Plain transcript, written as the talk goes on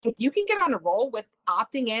if you can get on a roll with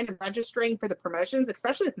opting in and registering for the promotions,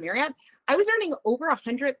 especially with Marriott, I was earning over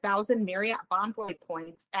 100,000 Marriott Bonvoy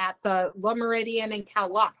points at the Le Méridien in Khao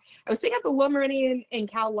Lak. I was staying at the Le Méridien in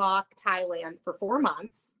Khao Lak, Thailand for 4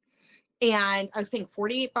 months. And I was paying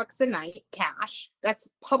 $48 a night cash. That's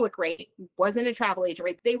public rate, wasn't a travel agent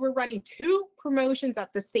rate. They were running 2 promotions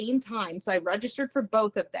at the same time. So I registered for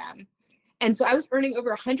both of them. And so I was earning over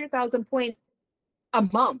 100,000 points a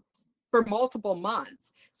month for multiple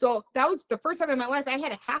months. So that was the first time in my life I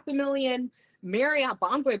had 500,000 Marriott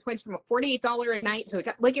Bonvoy points from a $48 a night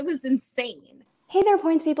hotel. Like, it was insane. Hey there,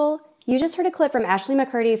 points people. You just heard a clip from Ashley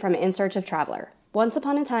McCurdy from In Search of Traveler. Once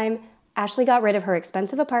upon a time, Ashley got rid of her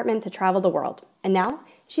expensive apartment to travel the world, and now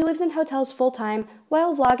she lives in hotels full-time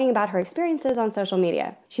while vlogging about her experiences on social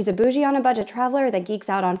media. She's a bougie on a budget traveler that geeks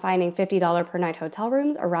out on finding $50 per night hotel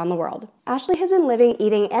rooms around the world. Ashley has been living,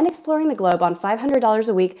 eating, and exploring the globe on $500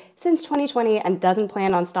 a week since 2020 and doesn't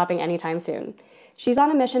plan on stopping anytime soon. She's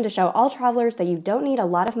on a mission to show all travelers that you don't need a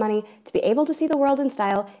lot of money to be able to see the world in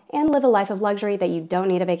style and live a life of luxury that you don't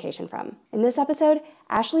need a vacation from. In this episode,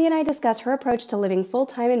 Ashley and I discuss her approach to living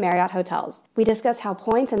full-time in Marriott hotels. We discuss how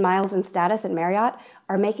points and miles and status at Marriott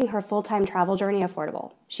are making her full-time travel journey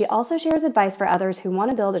affordable. She also shares advice for others who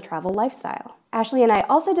want to build a travel lifestyle. Ashley and I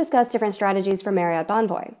also discuss different strategies for Marriott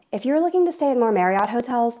Bonvoy. If you're looking to stay at more Marriott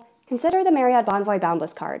hotels, consider the Marriott Bonvoy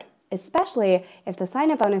Boundless Card, especially if the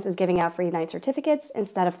sign-up bonus is giving out free night certificates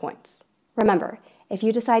instead of points. Remember, if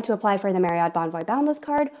you decide to apply for the Marriott Bonvoy Boundless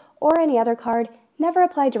Card or any other card, never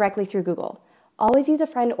apply directly through Google. Always use a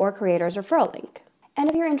friend or creator's referral link. And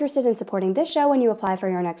if you're interested in supporting this show when you apply for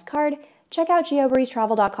your next card, check out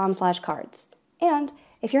geobreezetravel.com/cards. And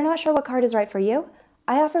if you're not sure what card is right for you,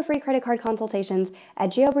 I offer free credit card consultations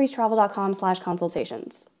at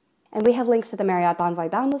geobreezetravel.com/consultations. And we have links to the Marriott Bonvoy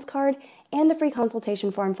Boundless Card and the free consultation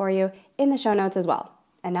form for you in the show notes as well.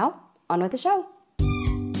 And now, on with the show.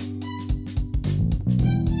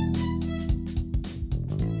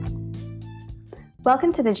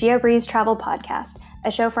 Welcome to the GeoBreeze Travel Podcast,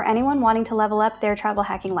 a show for anyone wanting to level up their travel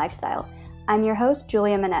hacking lifestyle. I'm your host,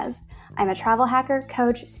 Julia Menez. I'm a travel hacker,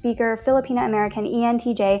 coach, speaker, Filipino-American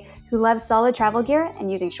ENTJ who loves solid travel gear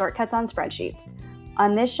and using shortcuts on spreadsheets.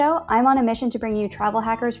 On this show, I'm on a mission to bring you travel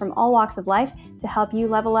hackers from all walks of life to help you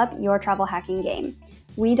level up your travel hacking game.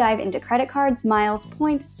 We dive into credit cards, miles,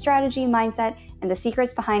 points, strategy, mindset, and the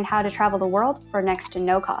secrets behind how to travel the world for next to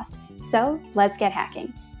no cost. So, let's get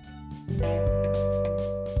hacking.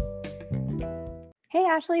 Hey,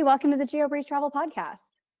 Ashley, welcome to the GeoBreeze Travel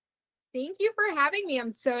Podcast. Thank you for having me.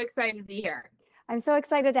 I'm so excited to be here. I'm so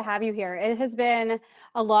excited to have you here. It has been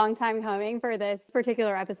a long time coming for this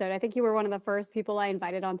particular episode. I think you were one of the first people I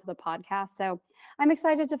invited onto the podcast. So I'm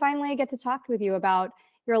excited to finally get to talk with you about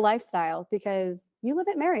your lifestyle because you live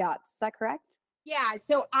at Marriotts. Is that correct? Yeah,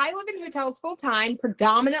 so I live in hotels full-time,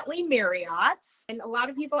 predominantly Marriotts. And a lot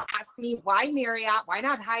of people ask me, why Marriott? Why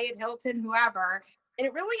not Hyatt, Hilton, whoever? And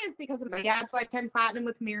it really is because of my dad's lifetime platinum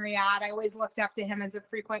with Marriott. I always looked up to him as a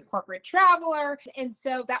frequent corporate traveler. And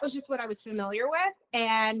so that was just what I was familiar with.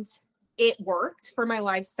 And it worked for my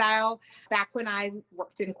lifestyle back when I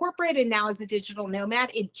worked in corporate and now as a digital nomad.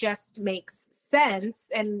 It just makes sense.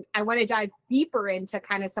 And I want to dive deeper into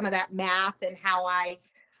kind of some of that math and how I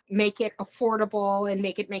make it affordable and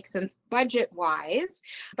make it make sense budget-wise.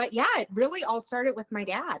 But yeah, it really all started with my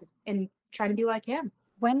dad and trying to be like him.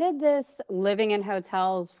 When did this living in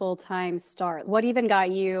hotels full-time start? What even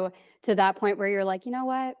got you to that point where you're like, you know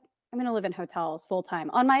what? I'm going to live in hotels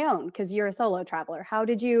full-time on my own because you're a solo traveler. How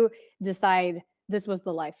did you decide this was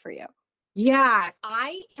the life for you? Yes,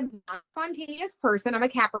 I am not a spontaneous person. I'm a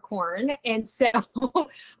Capricorn. And so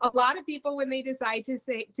a lot of people, when they decide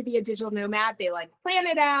to be a digital nomad, they like plan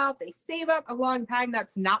it out. They save up a long time.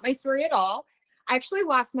 That's not my story at all. I actually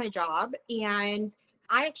lost my job and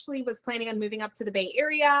I actually was planning on moving up to the Bay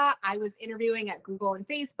Area. I was interviewing at Google and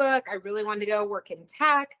Facebook. I really wanted to go work in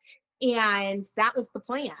tech. And that was the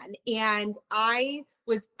plan. And I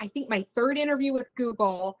think my third interview with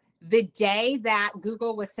Google the day that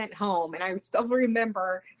Google was sent home. And I still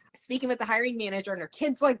remember speaking with the hiring manager and her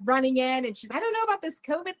kids like running in and she's, I don't know about this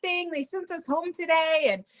COVID thing. They sent us home today.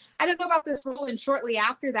 And I don't know about this role. And shortly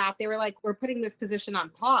after that, they were like, we're putting this position on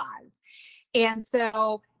pause. And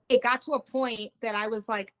so it got to a point that I was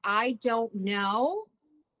like, I don't know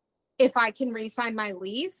if I can re-sign my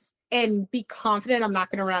lease and be confident I'm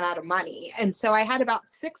not going to run out of money. And so I had about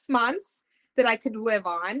 6 months that I could live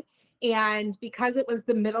on. And because it was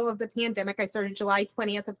the middle of the pandemic, I started July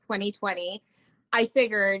 20th of 2020. I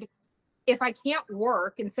figured if I can't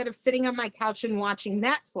work, instead of sitting on my couch and watching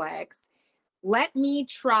Netflix, let me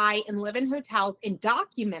try and live in hotels and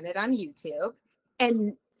document it on YouTube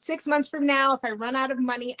and 6 months from now, if I run out of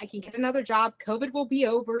money, I can get another job. COVID will be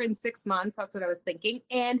over in 6 months. That's what I was thinking.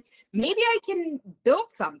 And maybe I can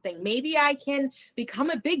build something. Maybe I can become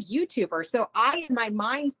a big YouTuber. So I, in my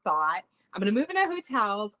mind, thought, I'm going to move into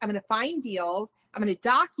hotels. I'm going to find deals. I'm going to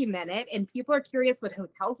document it. And people are curious what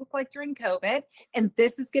hotels look like during COVID. And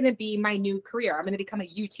this is going to be my new career. I'm going to become a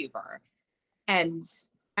YouTuber. And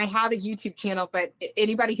I have a YouTube channel, but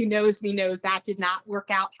anybody who knows me knows that did not work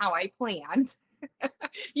out how I planned.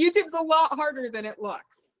 YouTube's a lot harder than it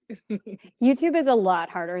looks. YouTube is a lot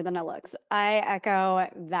harder than it looks. I echo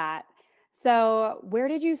that. So where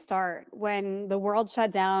did you start when the world shut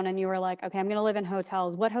down and you were like, okay, I'm going to live in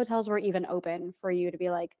hotels? What hotels were even open for you to be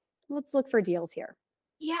like, let's look for deals here?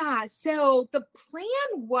 Yeah, so the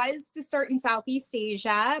plan was to start in Southeast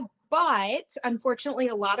Asia, but unfortunately,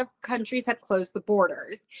 a lot of countries had closed the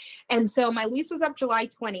borders. And so my lease was up July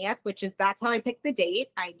 20th, that's how I picked the date.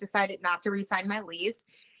 I decided not to re-sign my lease.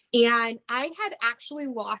 And I had actually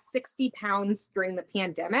lost 60 pounds during the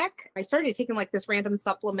pandemic. I started taking like this random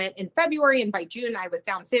supplement in February, and by June, I was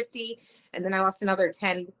down 50. And then I lost another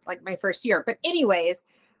 10 like my first year. But anyways,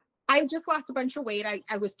 I just lost a bunch of weight.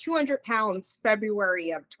 I was 200 pounds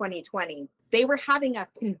February of 2020. They were having a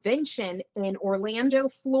convention in Orlando,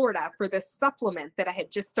 Florida for this supplement that I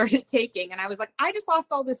had just started taking. And I was like, I just lost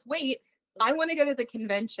all this weight. I want to go to the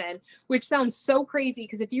convention, which sounds so crazy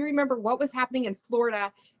because if you remember what was happening in Florida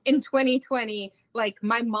in 2020, like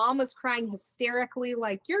my mom was crying hysterically,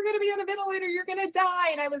 like, you're going to be on a ventilator, you're going to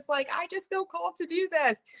die. And I was like, I just feel called to do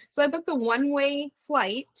this. So I booked a one-way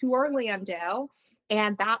flight to Orlando.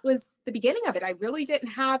 And that was the beginning of it. I really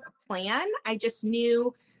didn't have a plan. I just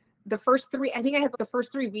knew I think I had the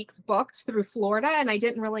first 3 weeks booked through Florida, and I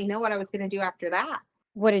didn't really know what I was going to do after that.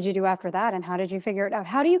 What did you do after that? And how did you figure it out?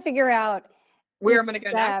 How do you figure out where I'm going to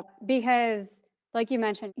go next? Because like you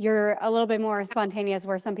mentioned, you're a little bit more spontaneous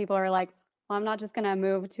where some people are like, well, I'm not just going to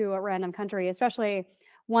move to a random country, especially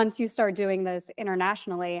once you start doing this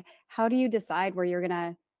internationally. How do you decide where you're going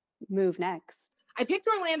to move next? I picked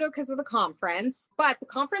Orlando because of the conference, but the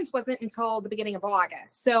conference wasn't until the beginning of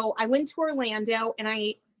August. So I went to Orlando and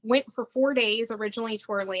I went for 4 days originally to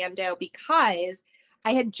Orlando because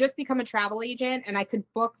I had just become a travel agent and I could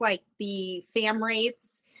book like the fam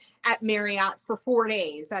rates at Marriott for 4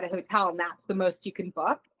 days at a hotel. And that's the most you can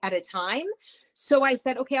book at a time. So I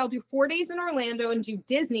said, okay, I'll do 4 days in Orlando and do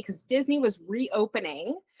Disney because Disney was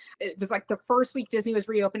reopening. It was like the first week Disney was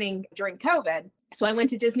reopening during COVID. So I went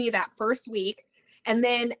to Disney that first week. And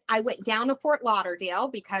then I went down to Fort Lauderdale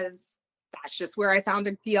because that's just where I found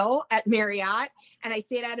a deal at Marriott. And I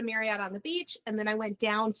stayed at a Marriott on the beach. And then I went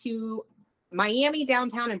down to Miami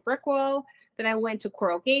downtown in Brickell. Then I went to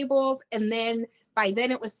Coral Gables. And then by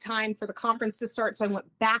then it was time for the conference to start. So I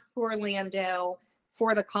went back to Orlando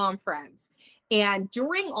for the conference. And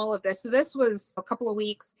during all of this, so this was a couple of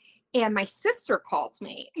weeks, and my sister called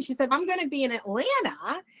me. She said, I'm going to be in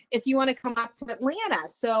Atlanta if you want to come up to Atlanta.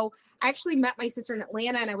 So I actually met my sister in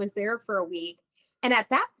Atlanta and I was there for a week. And at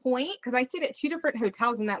that point, because I stayed at 2 different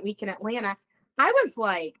hotels in that week in Atlanta, I was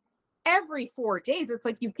like, every 4 days, it's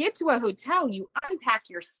like you get to a hotel, you unpack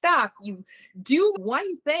your stuff, you do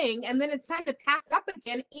one thing, and then it's time to pack up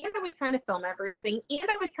again. And I was trying to film everything, and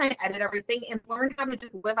I was trying to edit everything and learn how to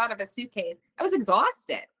just live out of a suitcase. I was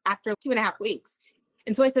exhausted after 2.5 weeks.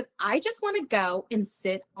 And so I said, I just want to go and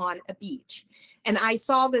sit on a beach. And I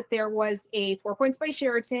saw that there was a 4 Points by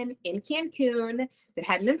Sheraton in Cancun that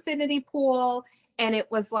had an infinity pool, and it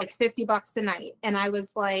was like $50 a night. And I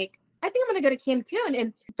was like, I think I'm going to go to Cancun.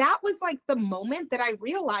 And that was like the moment that I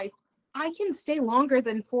realized I can stay longer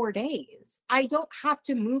than 4 days. I don't have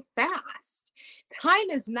to move fast. Time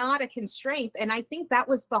is not a constraint. And I think that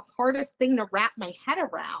was the hardest thing to wrap my head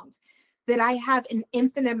around, that I have an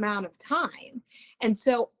infinite amount of time. And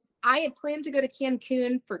so I had planned to go to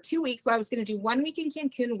Cancun for 2 weeks. So I was going to do 1 week in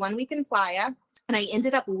Cancun, 1 week in Playa. And I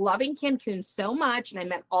ended up loving Cancun so much. And I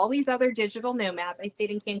met all these other digital nomads. I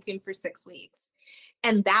stayed in Cancun for 6 weeks.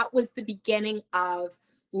 And that was the beginning of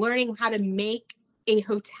learning how to make a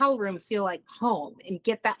hotel room feel like home and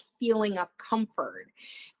get that feeling of comfort.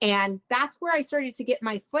 And that's where I started to get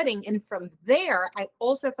my footing. And from there, I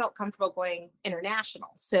also felt comfortable going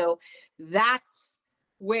international. So that's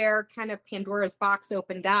where kind of Pandora's box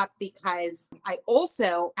opened up, because I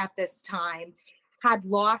also at this time had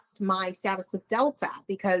lost my status with Delta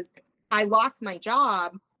because I lost my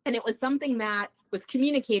job, and it was something that was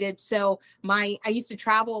communicated. So I used to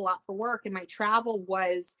travel a lot for work, and my travel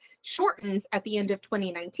was shortened at the end of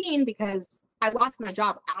 2019 because I lost my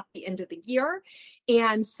job at the end of the year.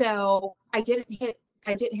 And so I didn't hit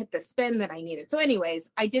the spend that I needed. So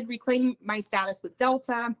anyways, I did reclaim my status with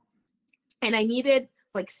Delta, and I needed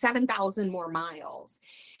like 7,000 more miles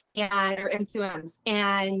or MQMs.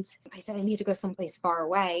 And I said, I need to go someplace far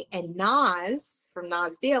away. And Nas from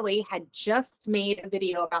Nas Daily had just made a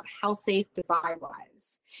video about how safe Dubai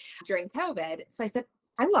was during COVID. So I said,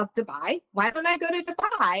 I love Dubai. Why don't I go to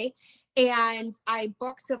Dubai? And I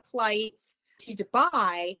booked a flight to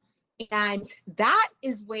Dubai. And that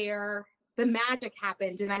is where the magic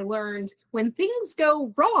happened. And I learned when things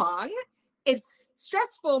go wrong, it's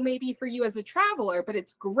stressful maybe for you as a traveler, but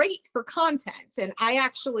it's great for content. And I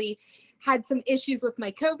actually had some issues with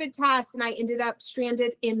my COVID test, and I ended up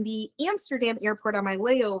stranded in the Amsterdam airport on my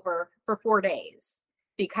layover for 4 days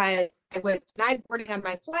because I was denied boarding on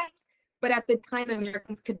my flight. But at the time,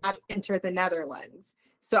 Americans could not enter the Netherlands.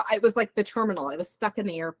 So I was like the terminal. I was stuck in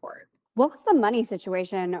the airport. What was the money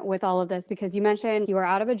situation with all of this? Because you mentioned you were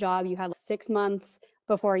out of a job, you had 6 months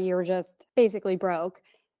before you were just basically broke.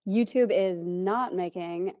 YouTube is not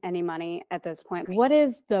making any money at this point. What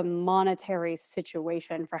is the monetary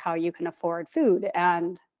situation for how you can afford food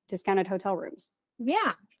and discounted hotel rooms?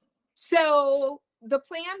 Yeah. So the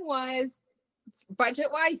plan was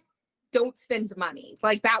budget-wise, don't spend money.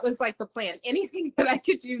 Like that was like the plan. Anything that I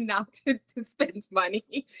could do not to spend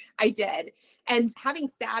money, I did. And having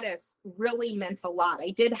status really meant a lot. I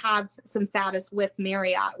did have some status with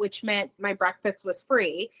Marriott, which meant my breakfast was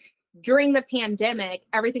free. During the pandemic,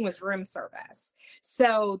 everything was room service.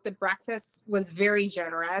 So the breakfast was very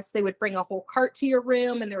generous. They would bring a whole cart to your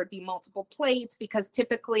room and there would be multiple plates because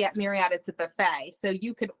typically at Marriott, it's a buffet. So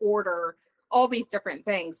you could order all these different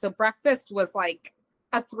things. So breakfast was like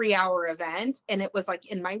a 3-hour event and it was like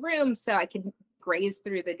in my room so I could graze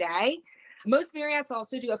through the day. Most Marriotts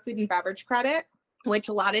also do a food and beverage credit, which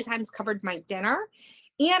a lot of times covered my dinner.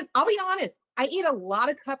 And I'll be honest, I ate a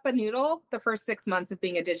lot of cup of noodle the first 6 months of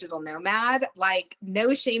being a digital nomad, like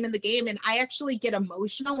no shame in the game. And I actually get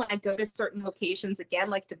emotional when I go to certain locations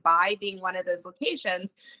again, like Dubai being one of those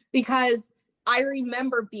locations, because I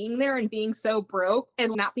remember being there and being so broke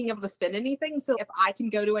and not being able to spend anything. So if I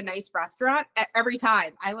can go to a nice restaurant every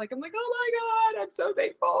time, I'm like, oh my God, I'm so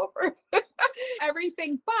thankful for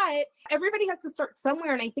everything. But everybody has to start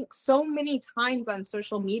somewhere. And I think so many times on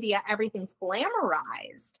social media, everything's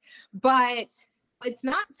glamorized, but it's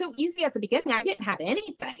not so easy at the beginning. I didn't have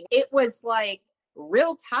anything. It was like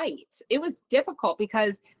real tight. It was difficult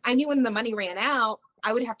because I knew when the money ran out,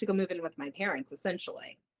 I would have to go move in with my parents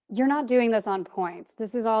essentially. You're not doing this on points.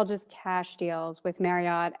 This is all just cash deals with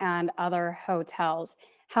Marriott and other hotels.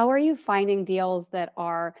 How are you finding deals that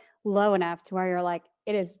are low enough to where you're like,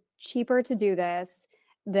 it is cheaper to do this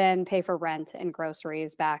than pay for rent and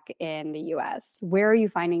groceries back in the US? Where are you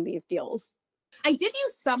finding these deals? I did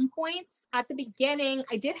use some points at the beginning.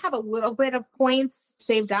 I did have a little bit of points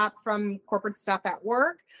saved up from corporate stuff at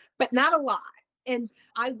work, but not a lot. And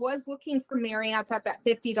I was looking for Marriotts at that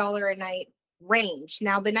 $50 a night range.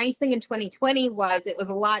 Now, the nice thing in 2020 was it was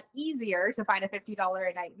a lot easier to find a $50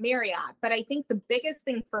 a night Marriott. But I think the biggest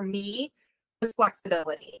thing for me was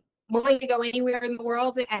flexibility. I'm willing to go anywhere in the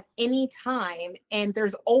world at any time, and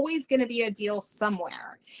there's always going to be a deal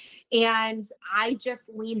somewhere. And I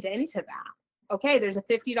just leaned into that. Okay, there's a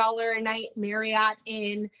 $50 a night Marriott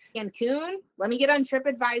in Cancun. Let me get on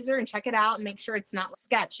TripAdvisor and check it out and make sure it's not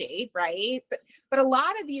sketchy, right? But a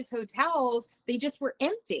lot of these hotels, they just were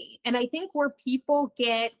empty. And I think where people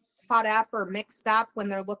get caught up or mixed up when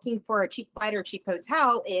they're looking for a cheap flight or cheap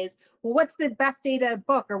hotel is, well, what's the best day to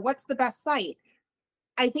book or what's the best site?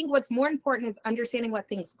 I think what's more important is understanding what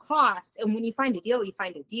things cost. And when you find a deal, you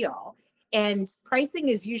find a deal. And pricing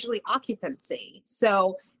is usually occupancy.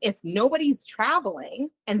 So if nobody's traveling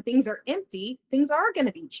and things are empty, things are going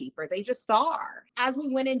to be cheaper. They just are. As we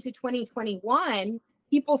went into 2021,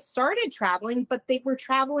 people started traveling, but they were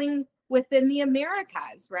traveling within the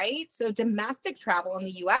Americas, right? So domestic travel in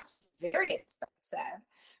the US is very expensive.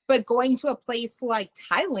 But going to a place like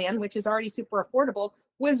Thailand, which is already super affordable,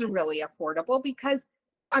 was really affordable because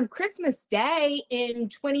on Christmas Day in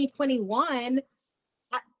 2021,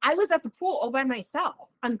 I was at the pool all by myself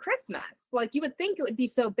on Christmas. Like you would think it would be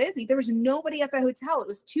so busy. There was nobody at the hotel. It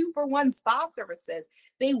was 2-for-1 spa services.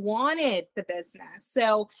 They wanted the business.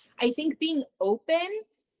 So I think being open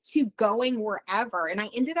to going wherever, and I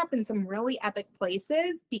ended up in some really epic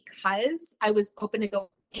places because I was open to go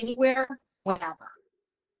anywhere, whenever.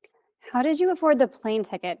 How did you afford the plane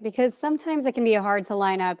ticket? Because sometimes it can be hard to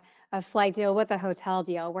line up a flight deal with a hotel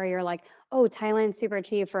deal where you're like, oh, Thailand's super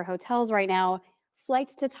cheap for hotels right now.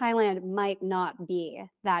 Flights to Thailand might not be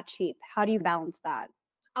that cheap. How do you balance that?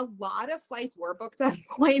 A lot of flights were booked on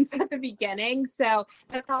planes at the beginning. So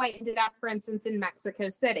that's how I ended up, for instance, in Mexico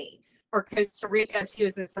City or Costa Rica too,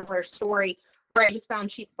 is a similar story. where I just found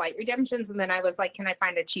cheap flight redemptions. And then I was like, can I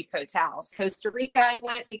find a cheap hotel? So Costa Rica I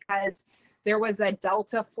went because there was a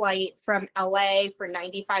Delta flight from LA for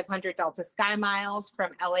 9,500 Delta Sky Miles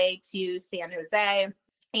from LA to San Jose.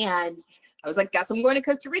 And I was like, guess I'm going to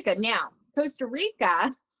Costa Rica. Now, Costa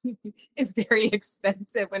Rica is very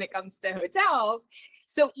expensive when it comes to hotels.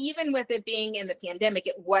 So even with it being in the pandemic,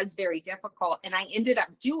 it was very difficult. And I ended up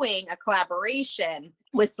doing a collaboration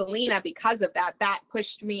with Selena because of that. That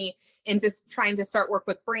pushed me into trying to start work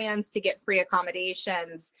with brands to get free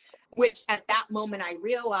accommodations, which at that moment I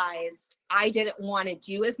realized I didn't want to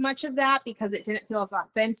do as much of that because it didn't feel as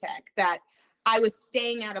authentic, that I was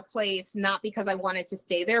staying at a place not because I wanted to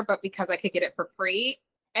stay there, but because I could get it for free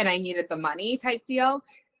and I needed the money type deal.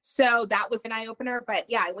 So that was an eye opener. But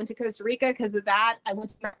yeah, I went to Costa Rica because of that. I went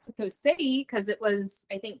to Mexico City because it was,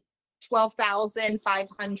 I think,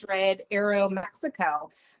 12,500 Aero Mexico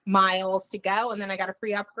miles to go. And then I got a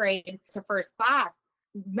free upgrade to first class.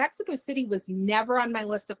 Mexico City was never on my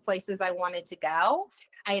list of places I wanted to go.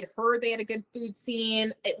 I had heard they had a good food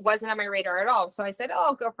scene. It wasn't on my radar at all. So I said, oh,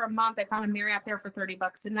 I'll go for a month. I found a Marriott there for $30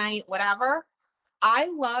 a night, whatever.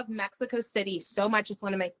 I love Mexico City so much. It's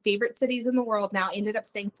one of my favorite cities in the world now. I ended up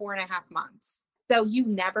staying 4.5 months. So you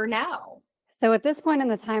never know. So at this point in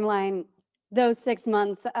the timeline, those 6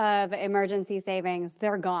 months of emergency savings,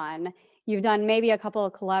 they're gone. You've done maybe a couple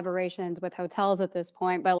of collaborations with hotels at this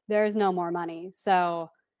point, but there's no more money.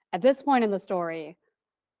 So at this point in the story,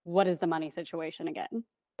 what is the money situation again?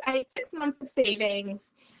 I had 6 months of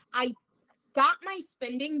savings. I got my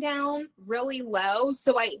spending down really low.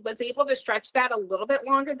 So I was able to stretch that a little bit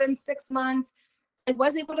longer than 6 months. I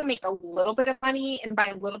was able to make a little bit of money. And by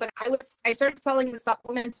a little bit, I started selling the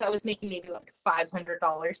supplements. So I was making maybe like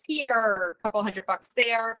 $500 here or a couple $100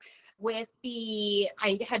 there.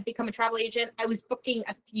 I had become a travel agent. I was booking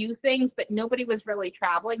a few things, but nobody was really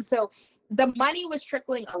traveling. So the money was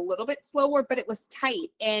trickling a little bit slower, but it was tight.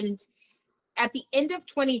 And at the end of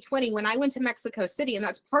 2020, when I went to Mexico City, and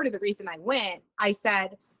that's part of the reason I went, I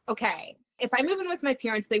said, okay, if I move in with my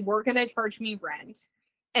parents, they were going to charge me rent.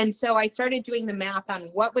 And so I started doing the math on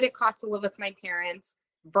what would it cost to live with my parents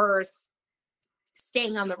versus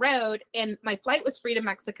staying on the road. And my flight was free to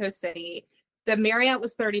Mexico City. The Marriott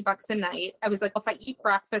was $30 a night. I was like, if I eat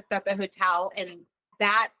breakfast at the hotel and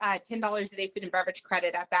that $10 a day food and beverage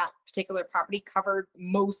credit at that particular property covered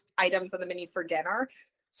most items on the menu for dinner.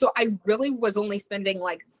 So I really was only spending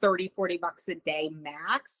like $30-$40 a day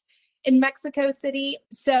max in Mexico City.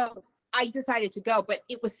 So I decided to go, but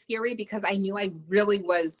it was scary because I knew I really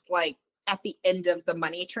was like at the end of the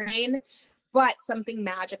money train, but something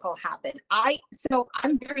magical happened. So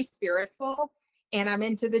I'm very spiritual and I'm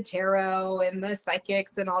into the tarot and the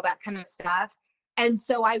psychics and all that kind of stuff. And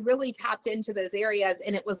so I really tapped into those areas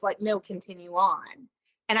and it was like, no, continue on.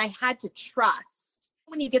 And I had to trust.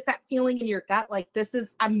 When you get that feeling in your gut, like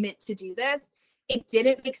I'm meant to do this. It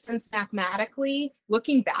didn't make sense mathematically.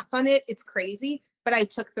 Looking back on it, it's crazy, but I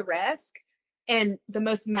took the risk. And the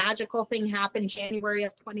most magical thing happened January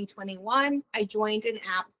of 2021. I joined an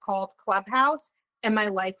app called Clubhouse and my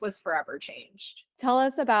life was forever changed. Tell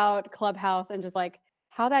us about Clubhouse and just like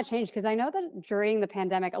how that changed. Because I know that during the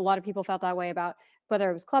pandemic, a lot of people felt that way about whether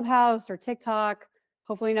it was Clubhouse or TikTok.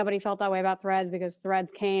 Hopefully nobody felt that way about Threads because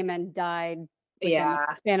Threads came and died within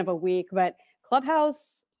the span of a week. But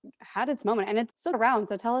Clubhouse had its moment and it's still around.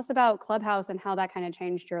 So tell us about Clubhouse and how that kind of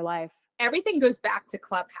changed your life. Everything goes back to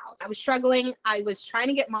Clubhouse. I was struggling. I was trying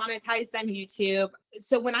to get monetized on YouTube.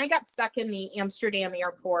 So when I got stuck in the Amsterdam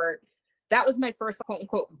airport, that was my first quote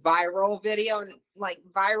unquote viral video. And like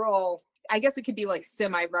viral, I guess it could be like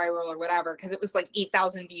semi-viral or whatever, because it was like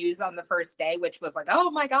 8,000 views on the first day, which was like, oh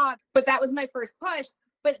my God. But that was my first push.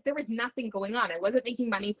 But there was nothing going on. I wasn't making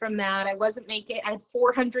money from that. I had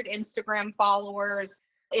 400 Instagram followers.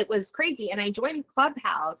 It was crazy. And I joined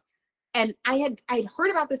Clubhouse and I'd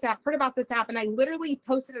heard about this app. And I literally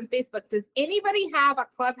posted on Facebook, does anybody have a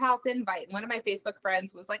Clubhouse invite? And one of my Facebook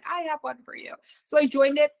friends was like, I have one for you. So I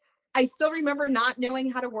joined it. I still remember not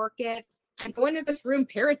knowing how to work it. I go into this room,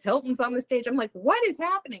 Paris Hilton's on the stage. I'm like, what is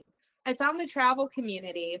happening? I found the travel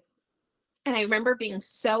community. And I remember being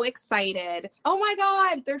so excited. Oh my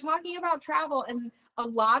God, they're talking about travel. And a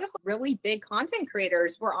lot of really big content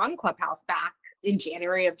creators were on Clubhouse back in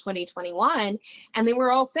January of 2021. And they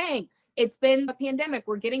were all saying, it's been a pandemic.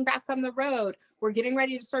 We're getting back on the road. We're getting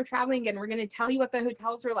ready to start traveling again. We're going to tell you what the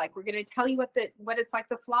hotels are like. We're going to tell you what it's like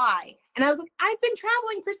to fly. And I was like, I've been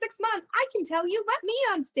traveling for 6 months. I can tell you, let me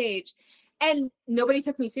on stage. And nobody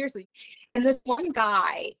took me seriously. And this one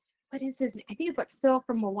guy, what is his name? I think it's like Phil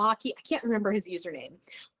from Milwaukee. I can't remember his username,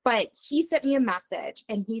 but he sent me a message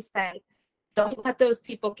and he said, don't let those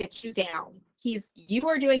people get you down. You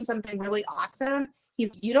are doing something really awesome.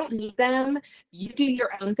 You don't need them. You do your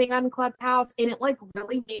own thing on Clubhouse. And it like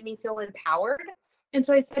really made me feel empowered. And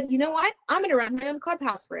so I said, you know what? I'm going to run my own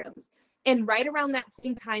Clubhouse rooms. And right around that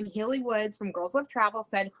same time, Haley Woods from Girls Love Travel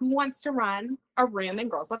said, who wants to run a room in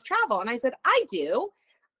Girls Love Travel? And I said, I do.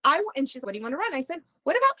 And she's like, what do you want to run? I said,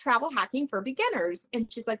 what about travel hacking for beginners?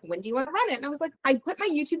 And she's like, when do you want to run it? And I was like, I put my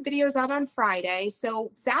YouTube videos out on Friday.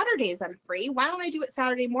 So Saturdays I'm free. Why don't I do it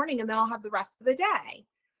Saturday morning and then I'll have the rest of the day?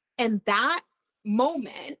 And that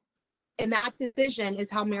moment and that decision is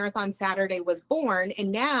how Marathon Saturday was born.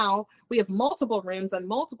 And now we have multiple rooms on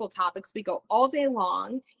multiple topics. We go all day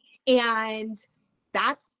long. And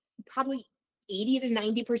that's probably 80 to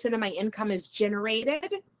 90% of my income is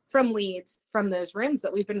generated from leads from those rooms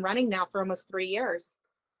that we've been running now for almost 3 years.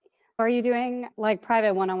 Are you doing like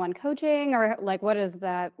private one-on-one coaching, or like what is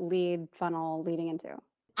that lead funnel leading into?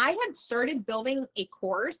 I had started building a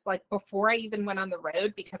course like before I even went on the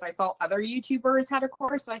road because I thought other YouTubers had a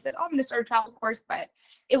course. So I said, oh, I'm going to start a travel course, but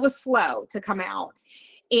it was slow to come out.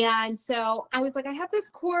 And so I was like, I have this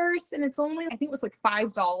course and it's only, I think it was like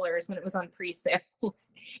 $5 when it was on pre-sale.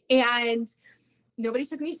 And nobody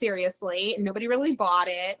took me seriously and nobody really bought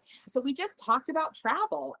it. So we just talked about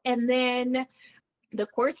travel. And then the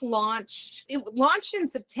course launched. It launched in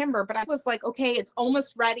September, but I was like, okay, it's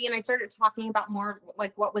almost ready. And I started talking about more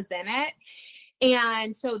like what was in it.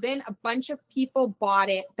 And so then a bunch of people bought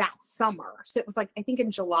it that summer. So it was like, I think in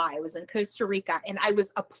July, I was in Costa Rica and I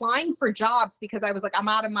was applying for jobs because I was like, I'm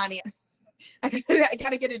out of money. I got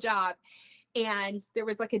to get a job. And there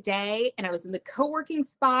was like a day and I was in the co-working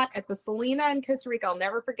spot at the Selena in Costa Rica. I'll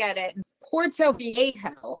never forget it. Puerto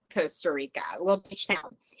Viejo, Costa Rica, a little beach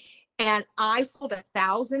town. And I sold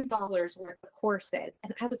 $1,000 worth of courses.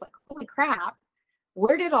 And I was like, holy crap,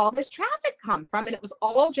 where did all this traffic come from? And it was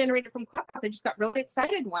all generated from Clubhouse. I just got really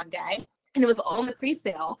excited one day and it was all in the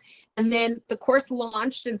pre-sale. And then the course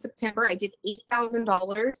launched in September. I did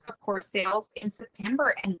 $8,000 of course sales in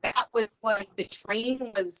September. And that was like the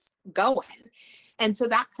train was going. And so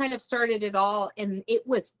that kind of started it all. And it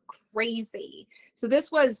was crazy. So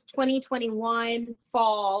this was 2021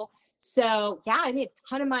 fall. So yeah, I made a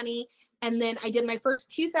ton of money. And then I did my first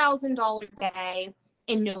 $2,000 day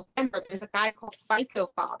in November. There's a guy called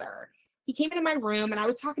FICO Father. He came into my room and I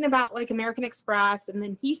was talking about like American Express. And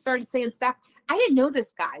then he started saying stuff. I didn't know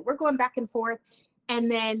this guy. We're going back and forth. And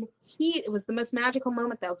then it was the most magical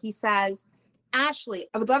moment though. He says, Ashley,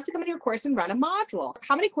 I would love to come into your course and run a module.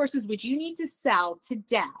 How many courses would you need to sell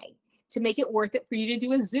today to make it worth it for you to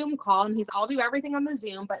do a Zoom call? And I'll do everything on the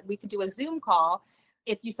Zoom, but we could do a Zoom call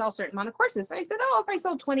if you sell a certain amount of courses. And I said, oh, if I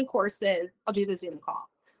sell 20 courses, I'll do the Zoom call.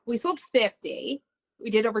 We sold 50. We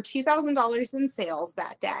did over $2,000 in sales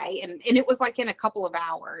that day. And it was like in a couple of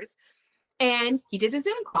hours. And he did a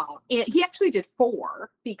Zoom call. And he actually did 4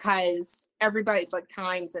 because everybody like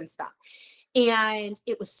times and stuff. And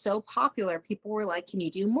it was so popular. People were like, can you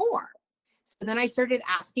do more? So then I started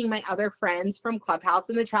asking my other friends from Clubhouse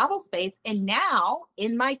in the travel space. And now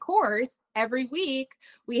in my course, every week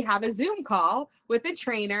we have a Zoom call with a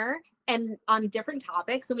trainer and on different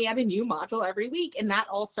topics. And we have a new module every week. And that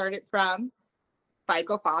all started from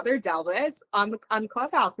FICO Father Delvis on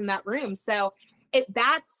Clubhouse in that room. So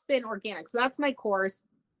that's been organic. So that's my course.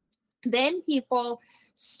 Then people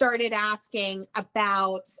started asking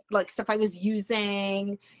about like stuff I was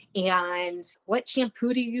using and what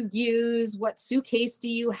shampoo do you use? What suitcase do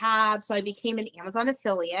you have? So I became an Amazon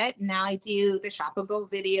affiliate. Now I do the shoppable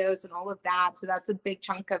videos and all of that. So that's a big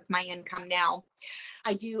chunk of my income now.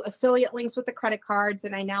 I do affiliate links with the credit cards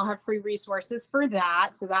and I now have free resources for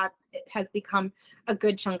that. So that has become a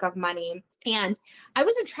good chunk of money. And I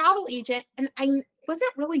was a travel agent and I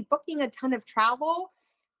wasn't really booking a ton of travel,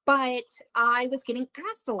 but I was getting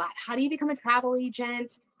asked a lot. How do you become a travel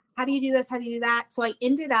agent? How do you do this? How do you do that? So I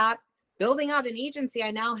ended up building out an agency.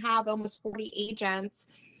 I now have almost 40 agents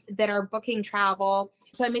that are booking travel.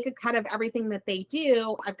 So I make a cut of everything that they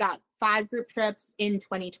do. I've got 5 group trips in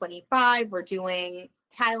 2025. We're doing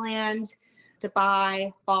Thailand,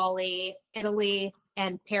 Dubai, Bali, Italy,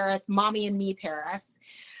 and Paris. Mommy and me Paris.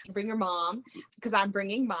 Bring your mom because I'm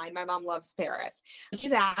bringing mine. My mom loves Paris. I do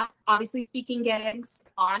that. Obviously, speaking gigs.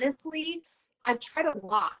 Honestly, I've tried a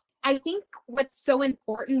lot. I think what's so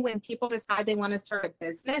important when people decide they want to start a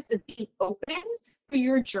business is being open for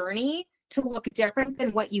your journey to look different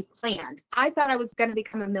than what you planned. I thought I was going to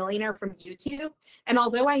become a millionaire from YouTube. And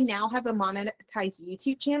although I now have a monetized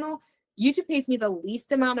YouTube channel, YouTube pays me the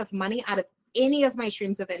least amount of money out of any of my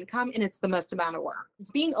streams of income, and it's the most amount of work.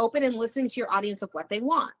 It's being open and listening to your audience of what they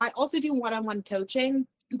want. I also do one-on-one coaching,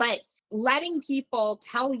 but letting people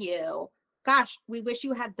tell you gosh, we wish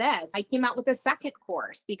you had this. I came out with a second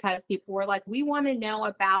course because people were like, we want to know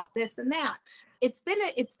about this and that. It's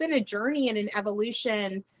been a journey and an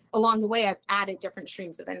evolution along the way. I've added different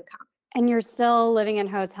streams of income. And you're still living in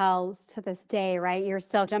hotels to this day, right? You're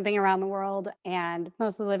still jumping around the world and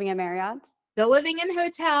mostly living in Marriotts? Still living in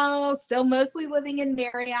hotels, still mostly living in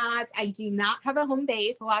Marriotts. I do not have a home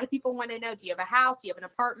base. A lot of people want to know, do you have a house? Do you have an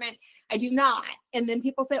apartment? I do not. And then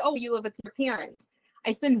people say, oh, you live with your parents.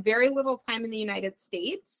 I spend very little time in the United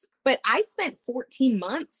States, but I spent 14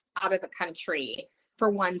 months out of the country for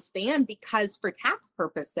one span because for tax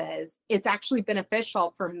purposes, it's actually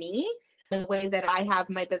beneficial for me, the way that I have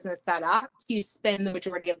my business set up, to spend the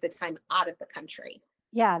majority of the time out of the country.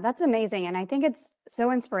 Yeah, that's amazing. And I think it's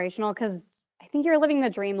so inspirational because I think you're living the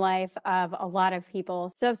dream life of a lot of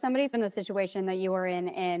people. So if somebody's in the situation that you were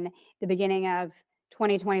in the beginning of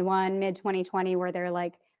 2021, mid 2020, where they're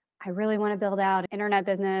like, I really want to build out an internet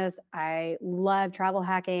business. I love travel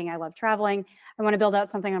hacking. I love traveling. I want to build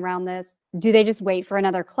out something around this. Do they just wait for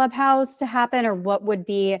another Clubhouse to happen? Or what would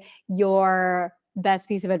be your best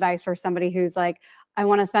piece of advice for somebody who's like, I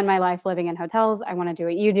want to spend my life living in hotels. I want to do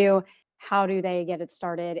what you do. How do they get it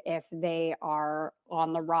started if they are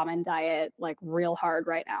on the ramen diet, like real hard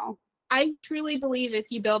right now? I truly believe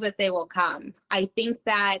if you build it, they will come. I think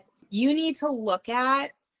that you need to look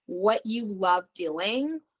at what you love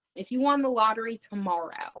doing. If you won the lottery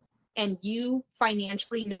tomorrow and you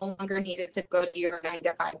financially no longer needed to go to your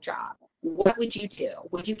 9-to-5 job, what would you do?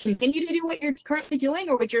 Would you continue to do what you're currently doing,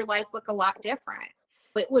 or would your life look a lot different?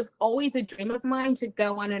 It was always a dream of mine to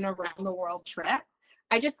go on an around the world trip.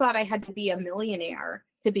 I just thought I had to be a millionaire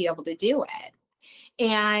to be able to do it.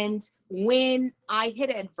 And when I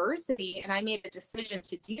hit adversity and I made a decision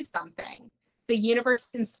to do something, the universe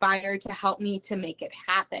conspired to help me to make it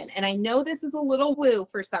happen. And I know this is a little woo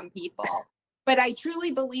for some people, but I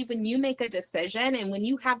truly believe when you make a decision and when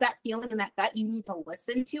you have that feeling and that gut, you need to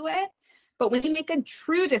listen to it. But when you make a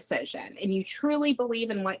true decision and you truly believe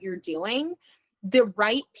in what you're doing, the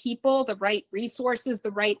right people, the right resources, the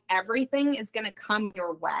right everything is going to come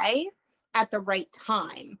your way at the right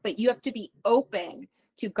time. But you have to be open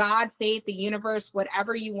to God, faith, the universe,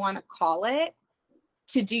 whatever you want to call it,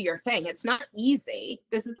 to do your thing. It's not easy.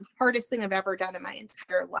 This is the hardest thing I've ever done in my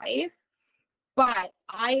entire life. But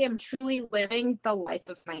I am truly living the life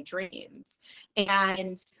of my dreams.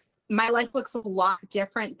 And my life looks a lot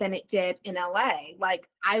different than it did in LA. Like,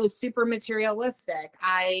 I was super materialistic.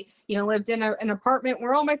 I, lived in an apartment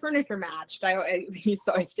where all my furniture matched. I used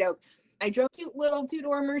to always joke, I drove cute little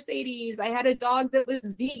 2-door Mercedes. I had a dog that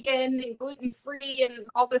was vegan and gluten-free and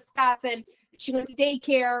all this stuff. And she went to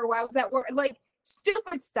daycare while I was at work. Like,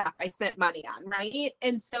 stupid stuff I spent money on, right?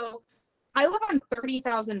 And so I live on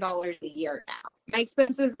 $30,000 a year now. My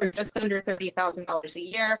expenses are just under $30,000 a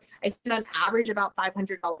year. I spend on average about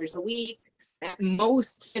 $500 a week. At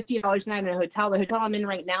most $50 a night in a hotel. The hotel I'm in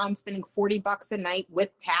right now, I'm spending $40 a night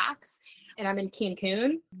with tax, and I'm in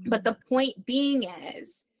Cancun. But the point being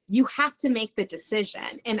is, you have to make the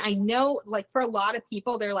decision. And I know, like, for a lot of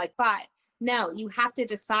people, they're like, but no, you have to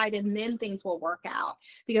decide and then things will work out.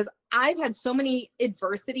 Because I've had so many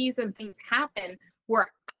adversities and things happen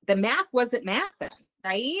where the math wasn't mathing,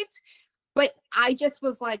 right? But I just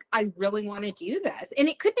was like, I really want to do this. And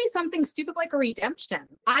it could be something stupid like a redemption.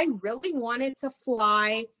 I really wanted to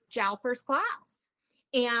fly JAL first class.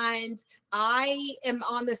 And I am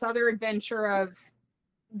on this other adventure of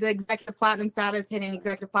the executive platinum status, hitting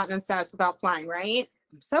executive platinum status without flying, right?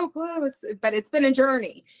 I'm so close, but it's been a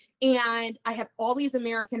journey. And I had all these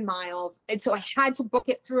American miles. And so I had to book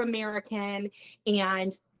it through American.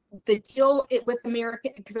 And the deal with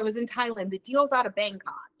American, because I was in Thailand, the deal's out of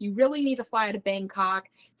Bangkok. You really need to fly out of Bangkok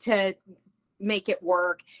to make it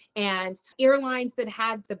work. And airlines that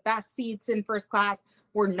had the best seats in first class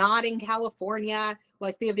were not in California,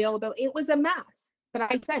 like the availability. It was a mess. But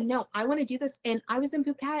I said, no, I want to do this. And I was in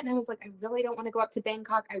Phuket and I was like, I really don't want to go up to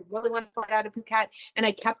Bangkok. I really want to fly out of Phuket. And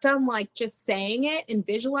I kept on like just saying it and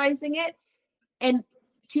visualizing it. And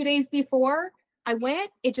 2 days before I went,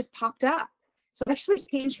 it just popped up. So I actually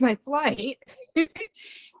changed my flight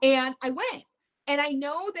and I went. And I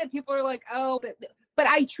know that people are like, oh, but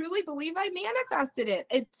I truly believe I manifested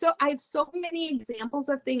it. So I have so many examples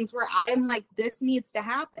of things where I'm like, this needs to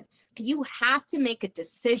happen. You have to make a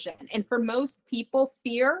decision. And for most people,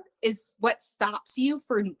 fear is what stops you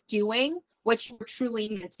from doing what you're truly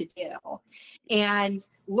meant to do. And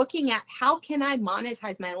looking at how can I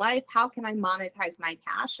monetize my life? How can I monetize my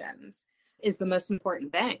passions is the most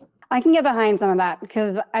important thing. I can get behind some of that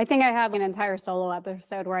because I think I have an entire solo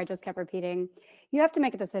episode where I just kept repeating, you have to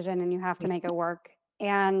make a decision and you have to make it work.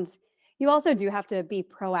 And, You also do have to be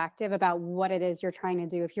proactive about what it is you're trying to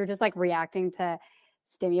do. If you're just like reacting to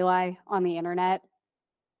stimuli on the internet,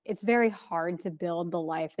 it's very hard to build the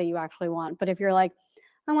life that you actually want. But if you're like,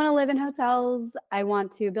 I want to live in hotels, I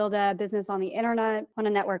want to build a business on the internet, want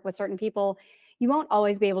to network with certain people, you won't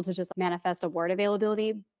always be able to just manifest a word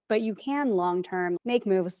availability, but you can long-term make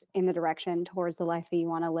moves in the direction towards the life that you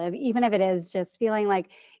want to live, even if it is just feeling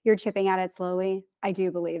like you're chipping at it slowly. I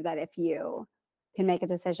do believe that if you can make a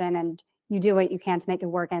decision and you do what you can to make it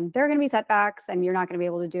work, and there are going to be setbacks and you're not going to be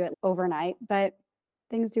able to do it overnight, but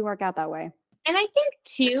things do work out that way. And I think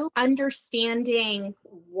too, understanding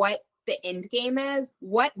what the end game is,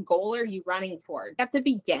 what goal are you running toward? At the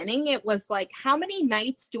beginning, it was like, how many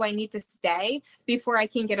nights do I need to stay before I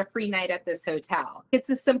can get a free night at this hotel? It's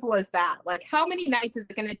as simple as that. Like, how many nights is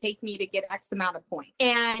it going to take me to get X amount of points?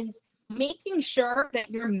 And making sure that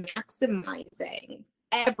you're maximizing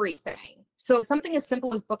everything. So something as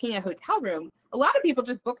simple as booking a hotel room, a lot of people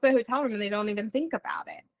just book the hotel room and they don't even think about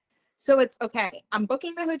it. So it's, okay, I'm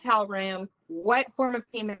booking the hotel room. What form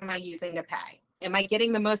of payment am I using to pay? Am I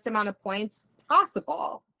getting the most amount of points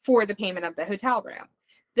possible for the payment of the hotel room?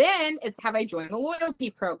 Then it's, have I joined the loyalty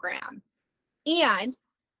program? And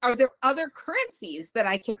are there other currencies that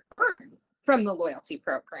I can earn from the loyalty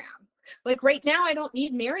program? Like right now, I don't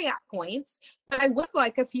need Marriott points, but I would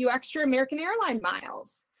like a few extra American Airline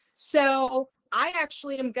miles. So I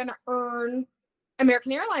actually am going to earn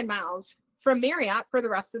American Airline miles from Marriott for the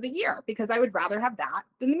rest of the year because I would rather have that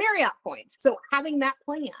than the Marriott points. So having that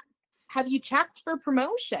plan. Have you checked for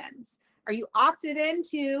promotions? Are you opted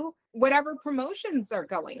into whatever promotions are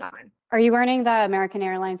going on? Are you earning the American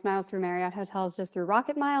Airlines miles through Marriott hotels just through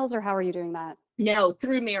Rocket Miles, or how are you doing that? No,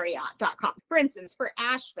 through Marriott.com. For instance, for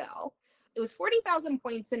Asheville, it was 40,000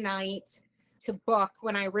 points a night to book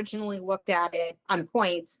when I originally looked at it on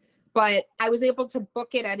points, but I was able to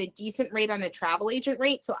book it at a decent rate on a travel agent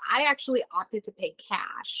rate. So I actually opted to pay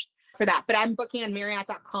cash for that, but I'm booking on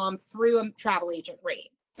Marriott.com through a travel agent rate.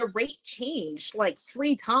 The rate changed like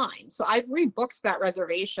 3 times. So I've rebooked that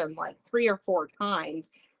reservation like 3 or 4 times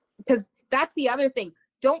because that's the other thing.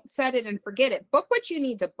 Don't set it and forget it. Book what you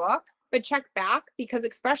need to book, but check back because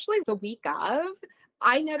especially the week of,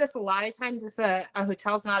 I notice a lot of times if a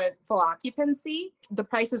hotel's not at full occupancy, the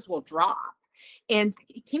prices will drop. And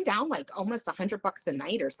it came down like almost $100 a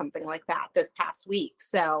night or something like that this past week.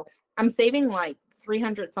 So I'm saving like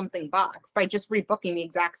 300 something bucks by just rebooking the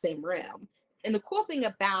exact same room. And the cool thing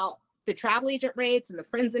about the travel agent rates and the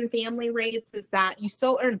friends and family rates is that you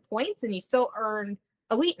still earn points and you still earn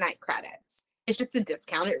elite night credits. It's just a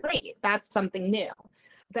discounted rate. That's something new.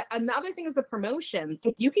 Another thing is the promotions.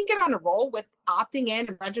 If you can get on a roll with opting in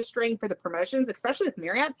and registering for the promotions, especially with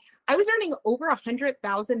Marriott, I was earning over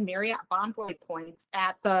 100,000 Marriott Bonvoy points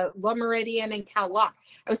at the Le Méridien in Khao Lak.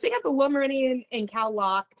 I was staying at the Le Méridien in Khao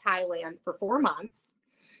Lak, Thailand for 4 months.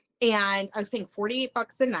 And I was paying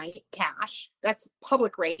 $48 a night cash. That's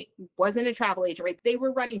public rate, wasn't a travel agent rate. They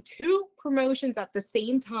were running 2 promotions at the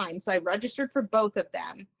same time. So I registered for both of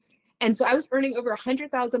them. And so I was earning over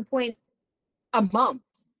 100,000 points a month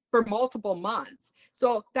for multiple months.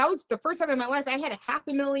 So that was the first time in my life I had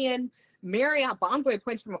 500,000 Marriott Bonvoy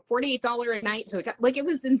points from a $48 a night hotel. Like it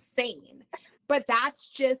was insane. But that's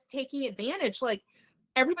just taking advantage. Like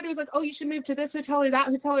everybody was like, oh, you should move to this hotel or that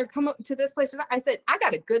hotel or come up to this place or that. I said, I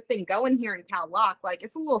got a good thing going here in Khao Lak. Like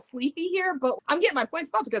it's a little sleepy here, but I'm getting my points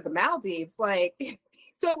about to go to the Maldives. Like,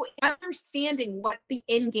 so understanding what the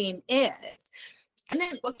end game is. And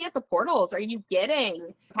then looking at the portals, are you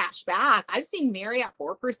getting cash back? I've seen Marriott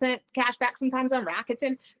 4% cash back sometimes on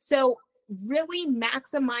Rakuten. So really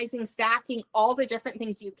maximizing, stacking all the different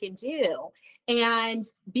things you can do and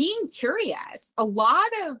being curious. A lot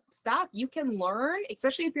of stuff you can learn,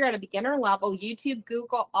 especially if you're at a beginner level, YouTube,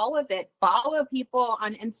 Google, all of it. Follow people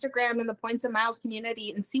on Instagram in the Points and Miles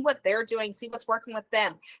community and see what they're doing, see what's working with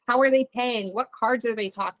them. How are they paying? What cards are they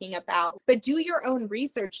talking about? But do your own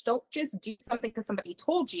research. Don't just do something because somebody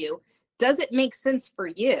told you. Does it make sense for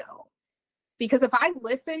you? Because if I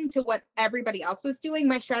listened to what everybody else was doing,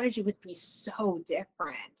 my strategy would be so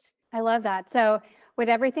different. I love that. So with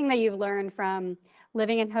everything that you've learned from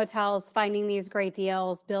living in hotels, finding these great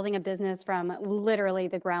deals, building a business from literally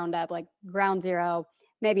the ground up, like ground zero,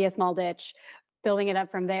 maybe a small ditch, building it up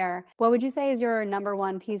from there, what would you say is your number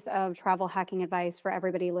one piece of travel hacking advice for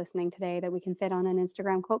everybody listening today that we can fit on an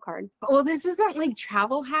Instagram quote card? Well, this isn't like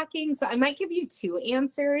travel hacking, so I might give you 2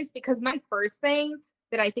 answers because my first thing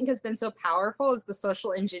that I think has been so powerful is the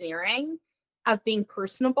social engineering of being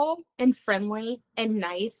personable and friendly and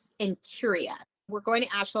nice and curious. We're going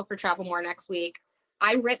to Asheville for Travel More next week.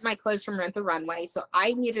 I rent my clothes from Rent the Runway. So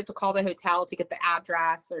I needed to call the hotel to get the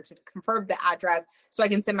address or to confirm the address so I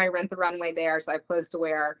can send my Rent the Runway there. So I have clothes to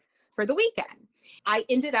wear for the weekend. I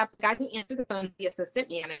ended up, the guy who answered the phone, the assistant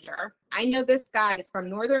manager. I know this guy is from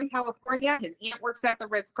Northern California. His aunt works at the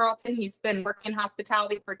Ritz-Carlton. He's been working in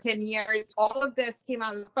hospitality for 10 years. All of this came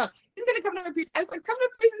out on the phone. He's going to come to my presentation. I was like, come to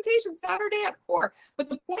a presentation Saturday at 4. But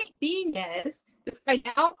the point being is, this guy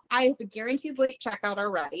now, I have a guaranteed late checkout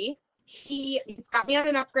already. He's got me on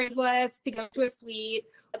an upgrade list to go to a suite.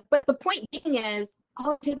 But the point being is,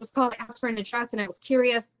 all I did was call, ask for an address, and I was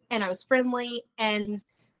curious, and I was friendly, and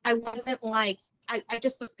I wasn't like, I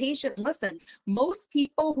just was patient. Listen, most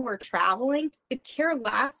people who are traveling could care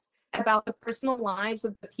less about the personal lives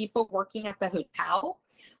of the people working at the hotel.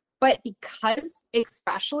 But because,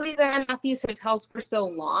 especially that I'm at these hotels for so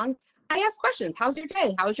long, I ask questions. How's your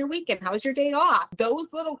day? How's your weekend? How's your day off?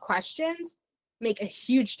 Those little questions make a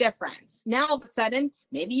huge difference. Now, all of a sudden,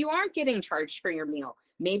 maybe you aren't getting charged for your meal.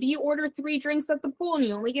 Maybe you order 3 drinks at the pool and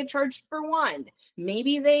you only get charged for 1.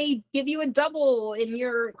 Maybe they give you a double in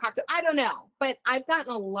your cocktail. I don't know. But I've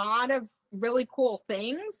gotten a lot of really cool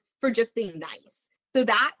things for just being nice. So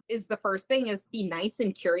that is the first thing, is be nice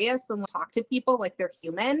and curious and talk to people like they're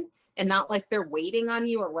human and not like they're waiting on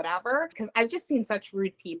you or whatever. Because I've just seen such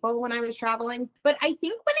rude people when I was traveling. But I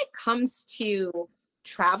think when it comes to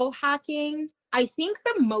travel hacking, I think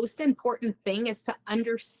the most important thing is to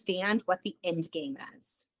understand what the end game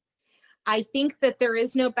is. I think that there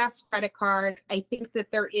is no best credit card. I think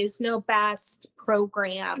that there is no best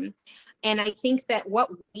program. And I think that what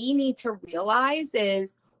we need to realize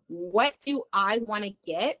is, what do I want to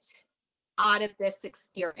get out of this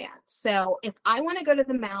experience? So if I want to go to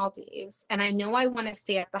the Maldives and I know I want to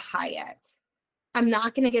stay at the Hyatt, I'm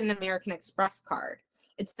not going to get an American Express card.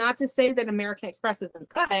 It's not to say that American Express isn't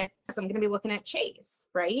good, because I'm going to be looking at Chase,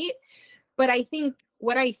 right? But I think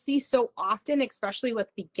what I see so often, especially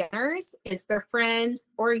with beginners, is their friend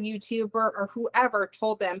or a YouTuber or whoever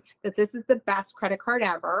told them that this is the best credit card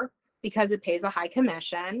ever because it pays a high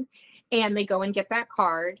commission, and they go and get that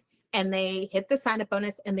card and they hit the sign-up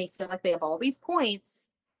bonus and they feel like they have all these points,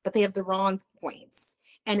 but they have the wrong points,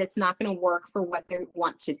 and it's not going to work for what they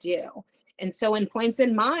want to do. And so in points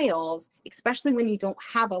and miles, especially when you don't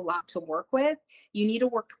have a lot to work with, you need to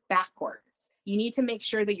work backwards. You need to make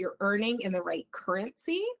sure that you're earning in the right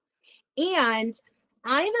currency. And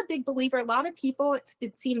I'm a big believer, a lot of people,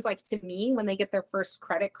 it seems like to me, when they get their first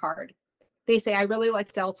credit card, they say, I really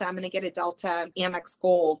like Delta. I'm going to get a Delta Amex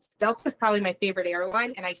Gold. Delta is probably my favorite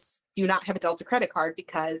airline, and I do not have a Delta credit card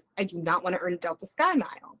because I do not want to earn Delta Sky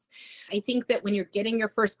Miles. I think that when you're getting your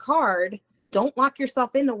first card, don't lock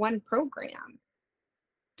yourself into one program.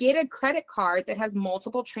 Get a credit card that has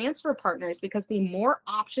multiple transfer partners, because the more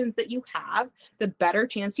options that you have, the better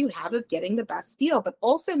chance you have of getting the best deal. But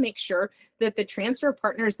also make sure that the transfer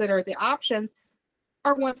partners that are the options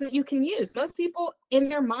are ones that you can use. Most people in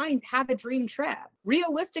their mind have a dream trip.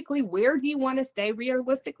 Realistically, where do you want to stay?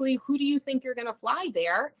 Realistically, who do you think you're going to fly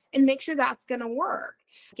there? And make sure that's going to work.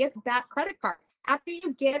 Get that credit card. After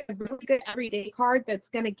you get a really good everyday card that's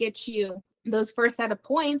going to get you those first set of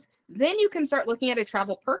points, then you can start looking at a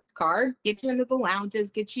travel perks card, get you into the lounges,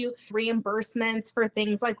 get you reimbursements for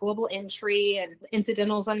things like global entry and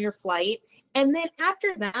incidentals on your flight. And then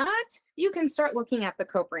after that, you can start looking at the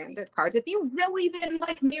co-branded cards. If you really then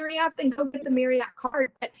like Marriott, then go get the Marriott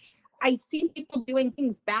card. But I see people doing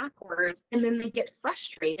things backwards, and then they get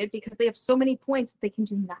frustrated because they have so many points that they can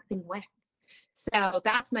do nothing with. So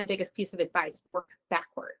that's my biggest piece of advice: work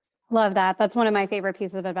backwards. Love that. That's one of my favorite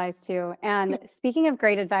pieces of advice too. And speaking of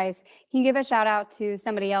great advice, can you give a shout out to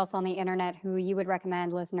somebody else on the internet who you would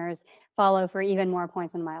recommend listeners follow for even more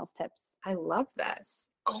points and miles tips? I love this.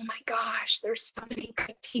 Oh my gosh, there's so many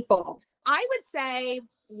good people. I would say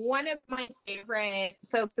one of my favorite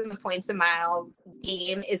folks in the points and miles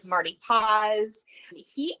game is Marty Paz.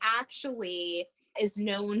 He actually is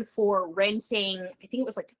known for renting, I think it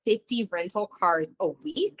was like 50 rental cars a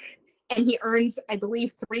week. And he earns, I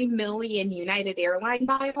believe, 3 million United Airline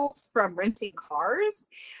miles from renting cars.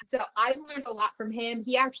 So I learned a lot from him.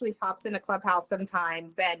 He actually pops in a Clubhouse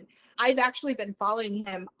sometimes. And I've actually been following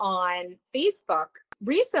him on Facebook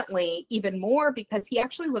recently, even more, because he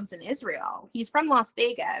actually lives in Israel. He's from Las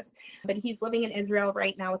Vegas, but he's living in Israel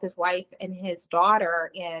right now with his wife and his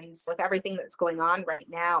daughter. And with everything that's going on right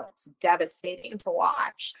now, it's devastating to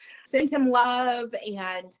watch. Send him love,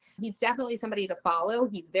 and he's definitely somebody to follow.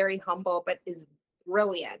 He's very humble, but is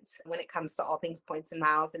brilliant when it comes to all things points and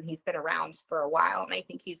miles. And he's been around for a while, and I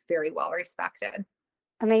think he's very well respected.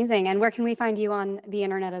 Amazing. And where can we find you on the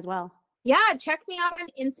internet as well? Yeah, check me out on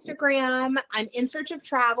Instagram. I'm In Search of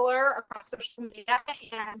Traveler across social media.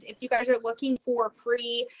 And if you guys are looking for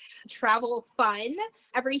free travel fun,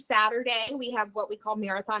 every Saturday we have what we call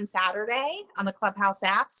Marathon Saturday on the Clubhouse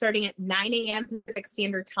app, starting at 9 a.m. Pacific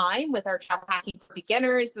Standard Time with our travel hacking for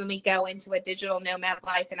beginners. Then we go into a digital nomad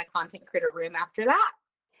life in a content creator room after that.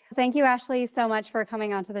 Thank you, Ashley, so much for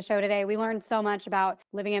coming onto the show today. We learned so much about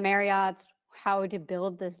living at Marriotts, how to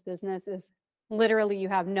build this business if literally you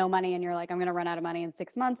have no money and you're like, I'm going to run out of money in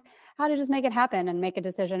 6 months, how to just make it happen and make a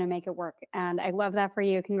decision and make it work. And I love that for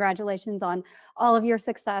you. Congratulations on all of your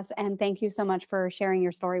success. And thank you so much for sharing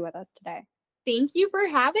your story with us today. Thank you for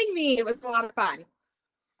having me. It was a lot of fun.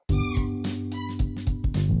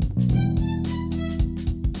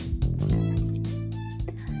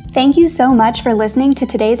 Thank you so much for listening to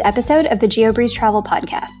today's episode of the GeoBreeze Travel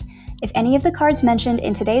Podcast. If any of the cards mentioned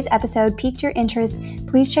in today's episode piqued your interest,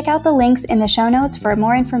 please check out the links in the show notes for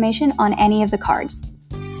more information on any of the cards.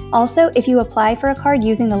 Also, if you apply for a card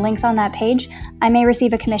using the links on that page, I may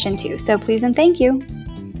receive a commission too, so please and thank you.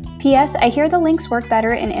 P.S. I hear the links work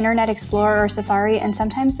better in Internet Explorer or Safari, and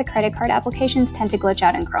sometimes the credit card applications tend to glitch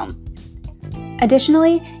out in Chrome.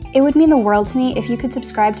 Additionally, it would mean the world to me if you could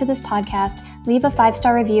subscribe to this podcast, leave a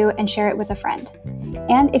 5-star review, and share it with a friend.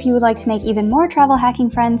 And if you would like to make even more travel hacking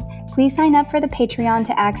friends, please sign up for the Patreon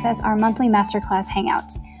to access our monthly masterclass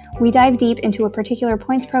hangouts. We dive deep into a particular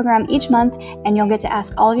points program each month, and you'll get to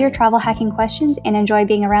ask all of your travel hacking questions and enjoy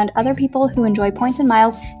being around other people who enjoy points and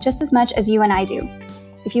miles just as much as you and I do.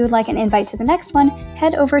 If you would like an invite to the next one,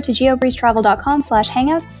 head over to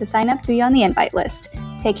geobreezetravel.com/hangouts to sign up to be on the invite list.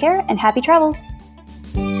 Take care and happy travels!